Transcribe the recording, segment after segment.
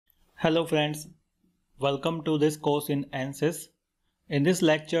Hello friends, welcome to this course in Ansys. In this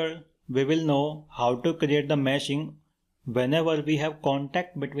lecture, we will know how to create the meshing whenever we have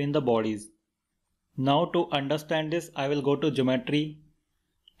contact between the bodies. Now to understand this, I will go to geometry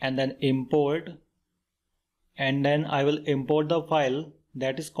and then import, and then I will import the file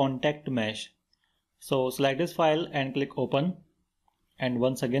that is contact mesh. So select this file and click open, and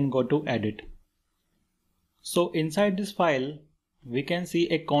once again go to edit. So inside this file, we can see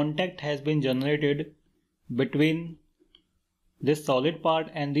a contact has been generated between this solid part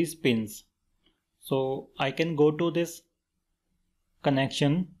and these pins. So I can go to this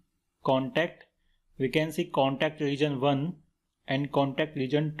connection, contact. We can see contact region 1 and contact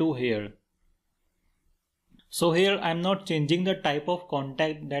region 2 here. So here I am not changing the type of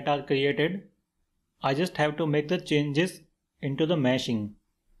contact that are created. I just have to make the changes into the meshing.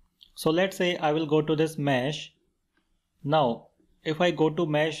 So let's say I will go to this mesh. Now if I go to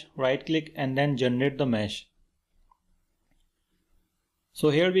mesh, right click and then generate the mesh. So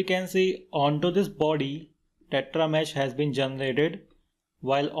here we can see onto this body tetra mesh has been generated,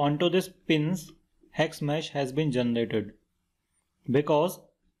 while onto this pins hex mesh has been generated because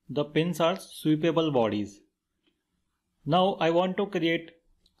the pins are sweepable bodies. Now I want to create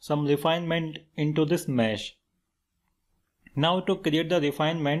some refinement into this mesh. Now to create the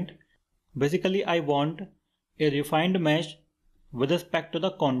refinement, basically I want a refined mesh with respect to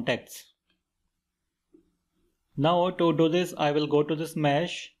the contacts. Now to do this, I will go to this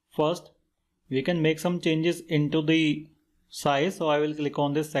mesh. First, we can make some changes into the size. So I will click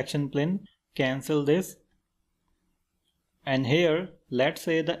on this section plane, cancel this. And here, let's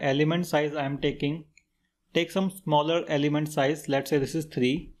say the element size I am taking, take some smaller element size. Let's say this is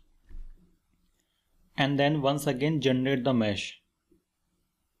 3. And then once again generate the mesh.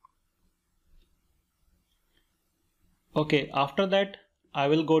 Okay, after that I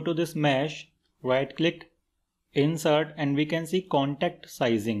will go to this mesh, right click, insert, and we can see contact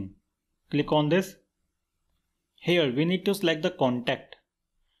sizing. Click on this. Here we need to select the contact.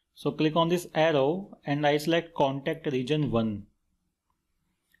 So click on this arrow and I select contact region 1.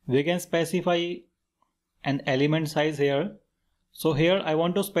 We can specify an element size here. So here I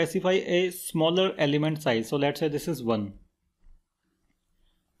want to specify a smaller element size. So let's say this is 1.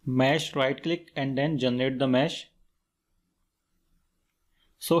 Mesh, right click and then generate the mesh.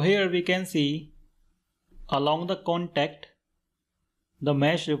 So here we can see along the contact, the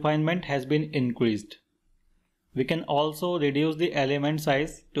mesh refinement has been increased. We can also reduce the element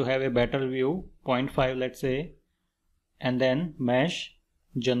size to have a better view, 0.5 let's say, and then mesh,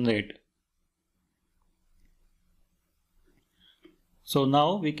 generate. So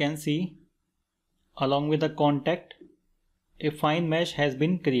now we can see along with the contact, a fine mesh has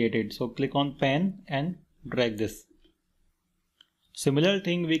been created. So click on pen and drag this. Similar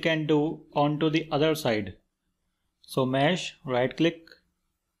thing we can do onto the other side. So mesh, right click,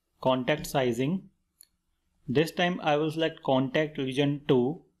 contact sizing. This time I will select contact region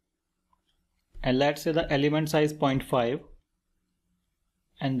 2 and let's say the element size 0.5,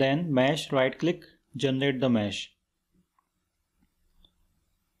 and then mesh, right click, generate the mesh.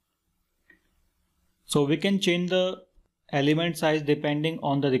 So we can change the element size depending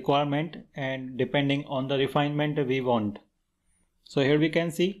on the requirement and depending on the refinement we want. So here we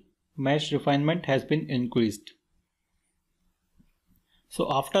can see mesh refinement has been increased.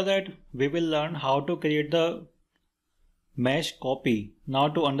 So after that we will learn how to create the mesh copy. Now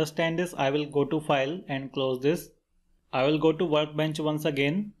to understand this, I will go to file and close this. I will go to workbench once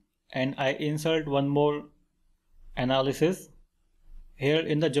again and I insert one more analysis. Here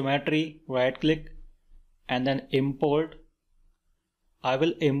in the geometry, right click and then import. I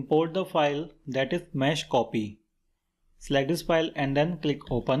will import the file that is mesh copy. Select this file and then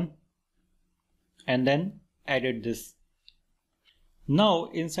click open and then edit this. Now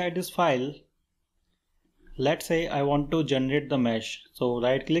inside this file, let's say I want to generate the mesh. So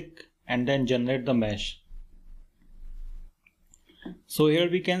right click and then generate the mesh. So here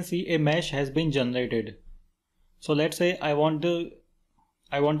we can see a mesh has been generated. So let's say I want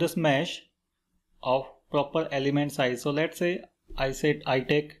this mesh of proper element size. So let's say I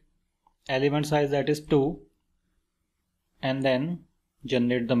take element size that is 2 and then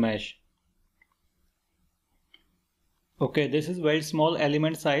generate the mesh. Okay, this is very small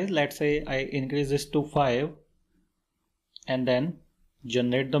element size. Let's say I increase this to 5 and then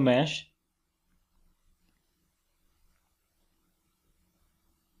generate the mesh.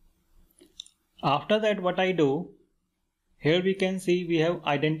 After that what I do, here we can see we have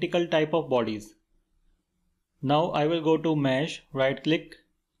identical type of bodies. Now I will go to mesh, right click,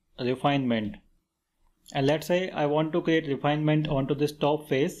 refinement. And let's say I want to create refinement onto this top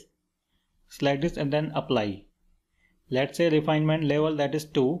face. select this and then apply. Let's say refinement level, that is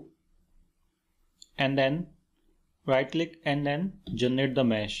 2, and then right click and then generate the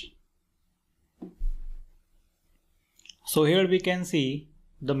mesh. So here we can see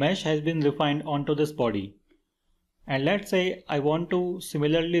the mesh has been refined onto this body. And let's say I want to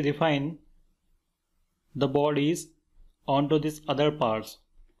similarly refine the bodies onto these other parts.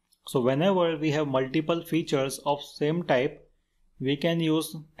 So whenever we have multiple features of same type, we can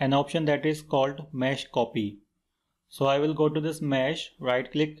use an option that is called mesh copy. So I will go to this mesh,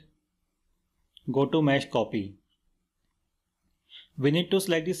 right click, go to mesh copy. We need to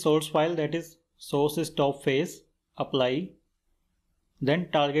select the source file, that is source is top face, apply, then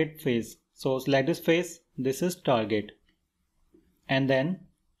target face. So select this face, this is target, and then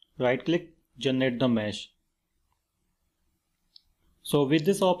right click, generate the mesh. So with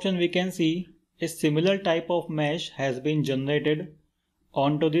this option we can see a similar type of mesh has been generated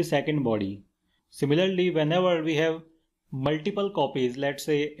onto the second body. Similarly, whenever we have multiple copies, let's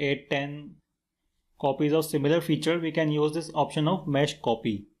say 8-10 copies of similar feature, we can use this option of mesh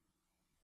copy.